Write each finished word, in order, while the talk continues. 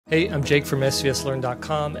Hey, I'm Jake from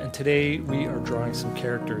SVSLearn.com, and today we are drawing some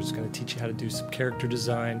characters. Going to teach you how to do some character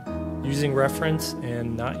design using reference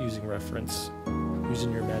and not using reference,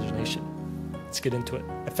 using your imagination. Let's get into it.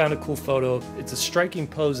 I found a cool photo. It's a striking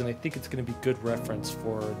pose, and I think it's going to be good reference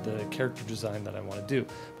for the character design that I want to do.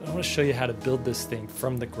 But I want to show you how to build this thing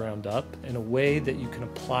from the ground up in a way that you can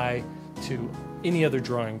apply to any other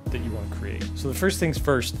drawing that you want to create. So the first things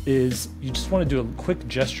first is you just want to do a quick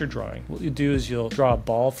gesture drawing. What you do is you'll draw a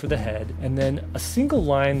ball for the head and then a single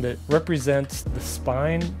line that represents the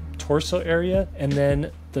spine, torso area, and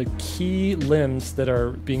then the key limbs that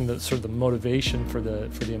are being the sort of the motivation for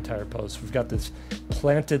the entire pose. We've got this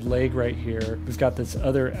planted leg right here. We've got this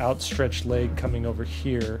other outstretched leg coming over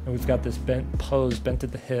here, and we've got this bent pose, bent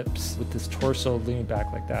at the hips, with this torso leaning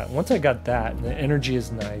back like that. And once I got that, and the energy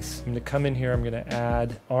is nice, I'm going to come in here. I'm going to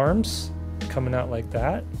add arms coming out like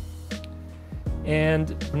that.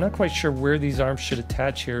 And I'm not quite sure where these arms should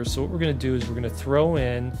attach here, so what we're going to do is we're going to throw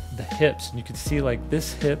in the hips, and you can see like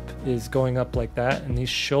this hip is going up like that and these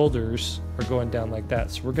shoulders are going down like that.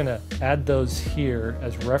 So we're going to add those here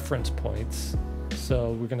as reference points.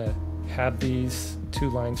 So we're going to have these two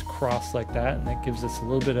lines cross like that, and that gives us a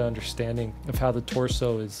little bit of understanding of how the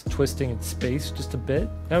torso is twisting in space just a bit.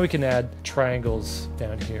 Now we can add triangles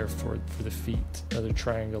down here for the feet, another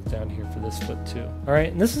triangle down here for this foot too. All right,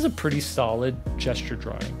 and this is a pretty solid gesture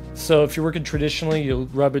drawing. So if you're working traditionally, you'll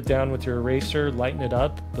rub it down with your eraser, lighten it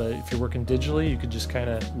up, but if you're working digitally, you could just kind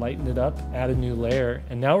of lighten it up, add a new layer.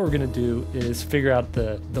 And now what we're going to do is figure out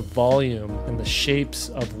the volume and the shapes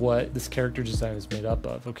of what this character design is made up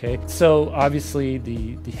of, okay? So obviously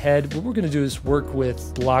the head, what we're going to do is work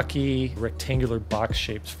with blocky rectangular box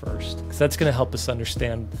shapes first, because that's going to help us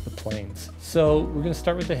understand the planes. So we're going to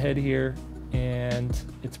start with the head here, and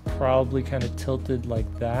it's probably kind of tilted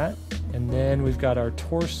like that. And then we've got our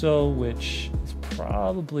torso, which is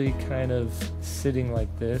probably kind of sitting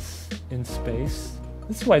like this in space.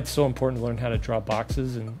 This is why it's so important to learn how to draw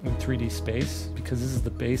boxes in 3D space, because this is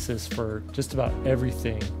the basis for just about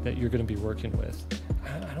everything that you're going to be working with.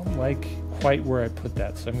 I don't like quite where I put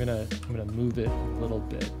that, so I'm gonna move it a little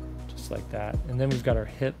bit, just like that. And then we've got our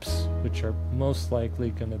hips, which are most likely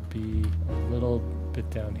going to be a little bit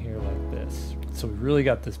down here like this. So we really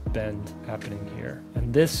got this bend happening here,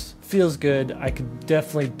 and this feels good. I could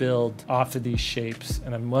definitely build off of these shapes,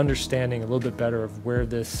 and I'm understanding a little bit better of where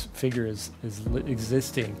this figure is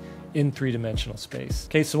existing in three-dimensional space.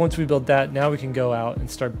 Okay, so once we build that, now we can go out and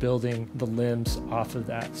start building the limbs off of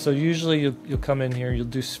that. So usually you'll come in here, you'll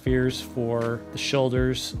do spheres for the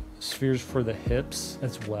shoulders, spheres for the hips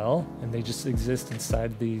as well, and they just exist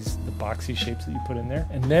inside the boxy shapes that you put in there.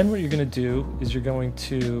 And then what you're going to do is you're going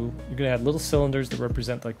to add little cylinders that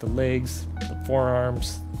represent like the legs, the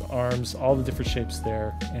forearms, the arms, all the different shapes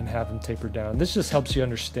there, and have them taper down. This just helps you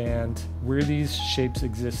understand where these shapes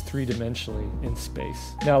exist three-dimensionally in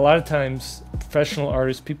space. Now, a lot of times professional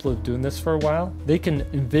artists, people who have been doing this for a while, they can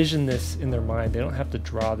envision this in their mind. They don't have to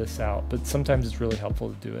draw this out, but sometimes it's really helpful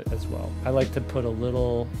to do it as well. I like to put a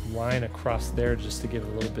little line across there just to give it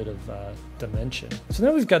a little bit of dimension. So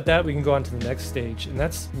now we've got that, we can go on to the next stage, and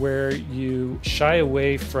that's where you shy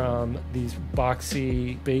away from these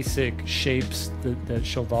boxy basic shapes that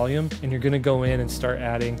show volume, and you're going to go in and start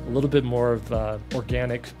adding a little bit more of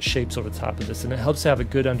organic shapes over the top of this, and it helps to have a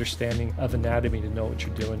good understanding of anatomy to know what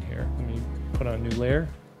you're doing here. Let me put on a new layer.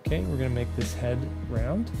 Okay, we're going to make this head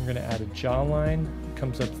round. We're going to add a jawline. It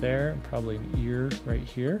comes up there, and probably an ear right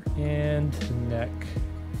here, and the neck.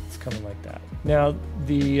 It's coming like that. Now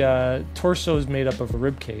the torso is made up of a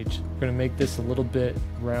rib cage. We're going to make this a little bit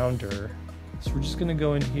rounder. So we're just going to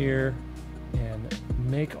go in here and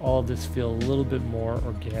make all this feel a little bit more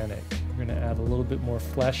organic. We're going to add a little bit more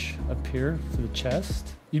flesh up here for the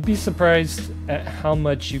chest. You'd be surprised at how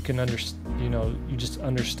much you can you just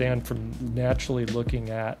understand from naturally looking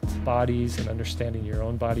at bodies and understanding your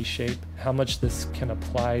own body shape, how much this can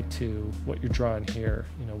apply to what you're drawing here,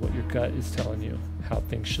 what your gut is telling you how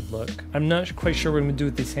things should look. I'm not quite sure what I'm going to do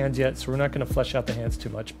with these hands yet, so we're not going to flesh out the hands too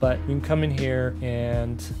much, but you can come in here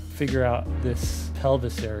and figure out this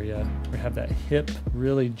pelvis area. We're going to have that hip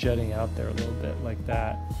really jutting out there a little bit like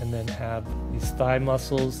that, and then have these thigh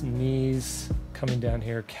muscles, knees coming down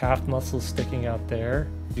here, calf muscles sticking out there.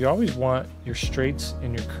 You always want your straights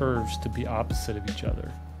and your curves to be opposite of each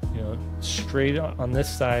other. Straight on this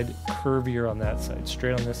side, curvier on that side.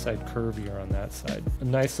 Straight on this side, curvier on that side. A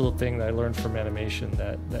nice little thing that I learned from animation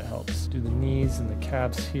that helps. Do the knees and the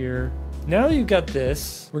calves here. Now that you've got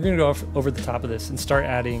this, we're gonna go over the top of this and start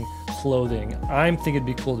adding clothing. I'm thinking it'd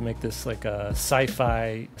be cool to make this like a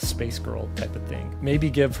sci-fi space girl type of thing. Maybe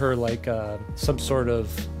give her like some sort of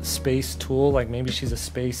space tool, like maybe she's a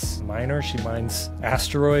space miner. She mines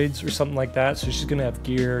asteroids or something like that. So she's gonna have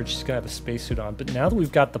gear, she's gonna have a spacesuit on. But now that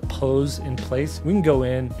we've got the pose in place, we can go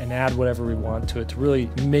in and add whatever we want to it to really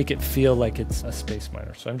make it feel like it's a space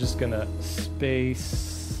miner. So I'm just gonna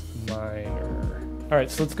space miner. All right,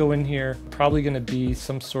 so let's go in here. Probably gonna be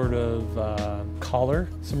some sort of collar,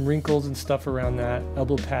 some wrinkles and stuff around that,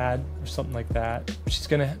 elbow pad or something like that. She's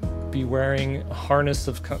gonna be wearing a harness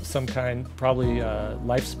of some kind, probably a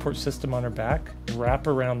life support system on her back, wrap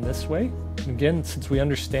around this way. And again, since we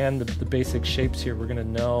understand the basic shapes here, we're gonna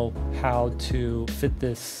know how to fit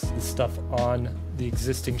this stuff on the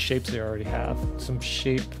existing shapes they already have. Some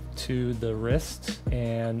shape to the wrist,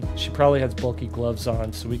 and she probably has bulky gloves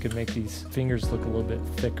on, so we can make these fingers look a little bit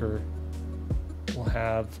thicker. We'll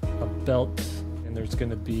have a belt, and there's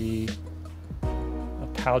going to be a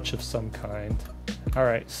pouch of some kind. All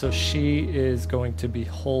right, so she is going to be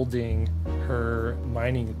holding her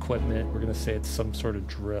mining equipment. We're going to say it's some sort of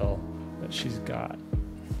drill that she's got,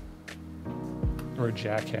 or a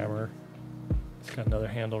jackhammer. It's got another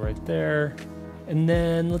handle right there. And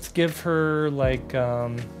then let's give her like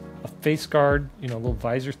a face guard, you know, a little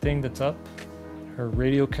visor thing that's up. Her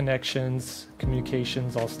radio connections,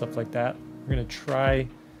 communications, all stuff like that. We're gonna try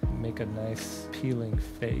and make a nice peeling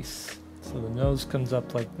face. So the nose comes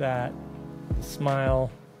up like that. The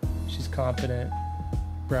smile, she's confident.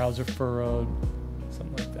 Brows are furrowed,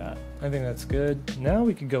 something like that. I think that's good. Now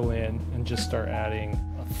we can go in and just start adding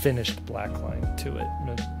a finished black line to it. I'm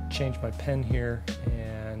gonna change my pen here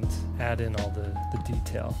and add in all the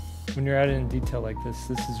detail. When you're adding in detail like this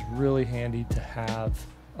is really handy to have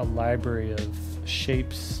a library of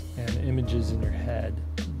shapes and images in your head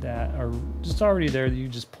that are just already there that you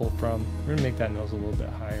just pull from. We're gonna make that nose a little bit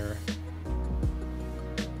higher.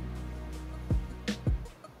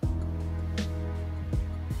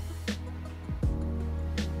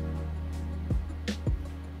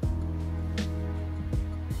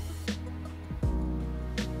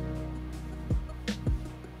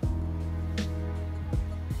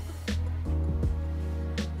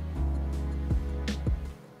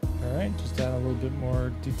 Just add a little bit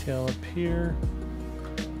more detail up here.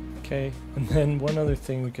 Okay, and then one other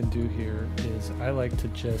thing we can do here is I like to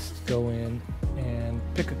just go in and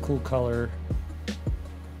pick a cool color.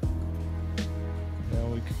 Now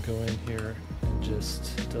we could go in here and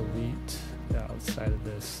just delete the outside of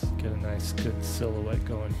this, get a nice good silhouette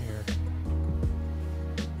going here.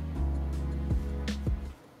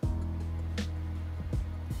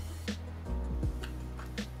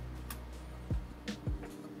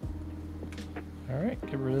 All right,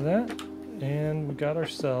 get rid of that. And we got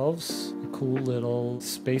ourselves a cool little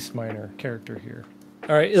space miner character here.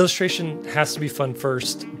 All right, illustration has to be fun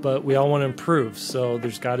first, but we all want to improve. So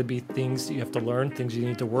there's got to be things that you have to learn, things you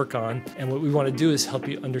need to work on. And what we want to do is help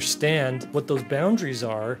you understand what those boundaries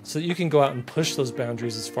are so that you can go out and push those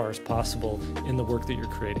boundaries as far as possible in the work that you're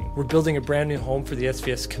creating. We're building a brand new home for the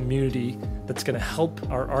SVS community that's going to help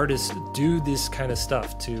our artists do this kind of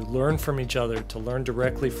stuff, to learn from each other, to learn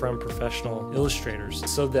directly from professional illustrators,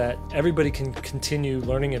 so that everybody can continue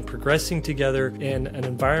learning and progressing together in an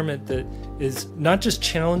environment that is not just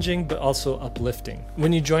challenging, but also uplifting.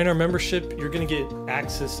 When you join our membership, you're going to get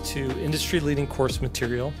access to industry-leading course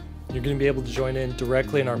material. You're going to be able to join in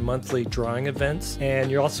directly in our monthly drawing events, and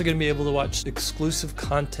you're also going to be able to watch exclusive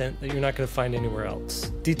content that you're not going to find anywhere else.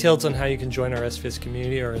 Details on how you can join our SVS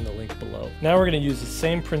community are in the link below. Now we're going to use the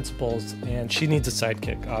same principles, and she needs a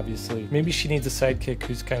sidekick, obviously. Maybe she needs a sidekick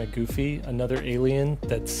who's kind of goofy, another alien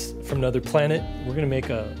that's from another planet. We're going to make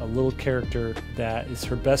a little character that is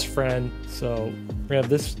her best friend. So we're going to have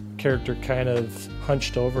this character kind of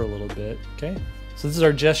hunched over a little bit, okay? So this is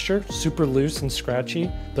our gesture, super loose and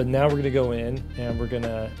scratchy, but now we're gonna go in and we're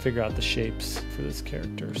gonna figure out the shapes for this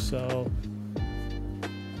character. So,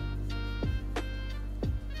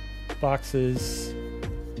 boxes.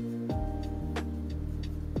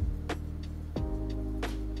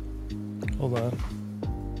 Hold on.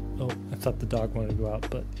 Oh, I thought the dog wanted to go out,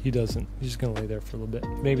 but he doesn't. He's just gonna lay there for a little bit.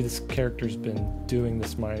 Maybe this character's been doing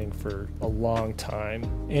this mining for a long time.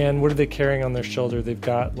 And what are they carrying on their shoulder? They've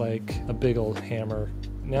got like a big old hammer.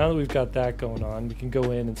 Now that we've got that going on, we can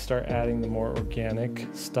go in and start adding the more organic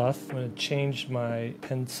stuff. I'm gonna change my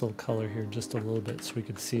pencil color here just a little bit so we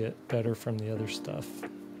can see it better from the other stuff.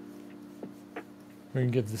 We're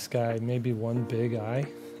gonna give this guy maybe one big eye.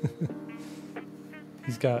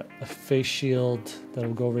 He's got a face shield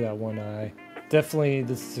that'll go over that one eye. Definitely,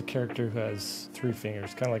 this is a character who has 3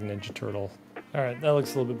 fingers, kind of like Ninja Turtle. All right, that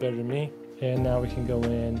looks a little bit better to me. And now we can go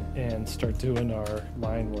in and start doing our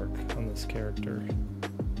line work on this character.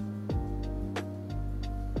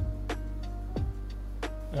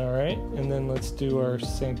 All right, and then let's do our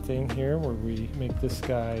same thing here where we make this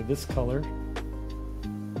guy this color.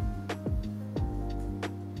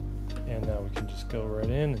 And now we can just go right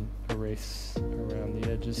in and erase around the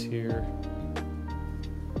edges here.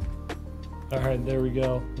 All right, there we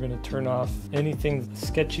go. We're gonna turn off anything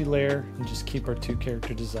sketchy layer and just keep our 2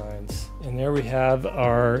 character designs. And there we have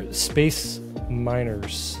our space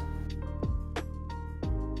miners.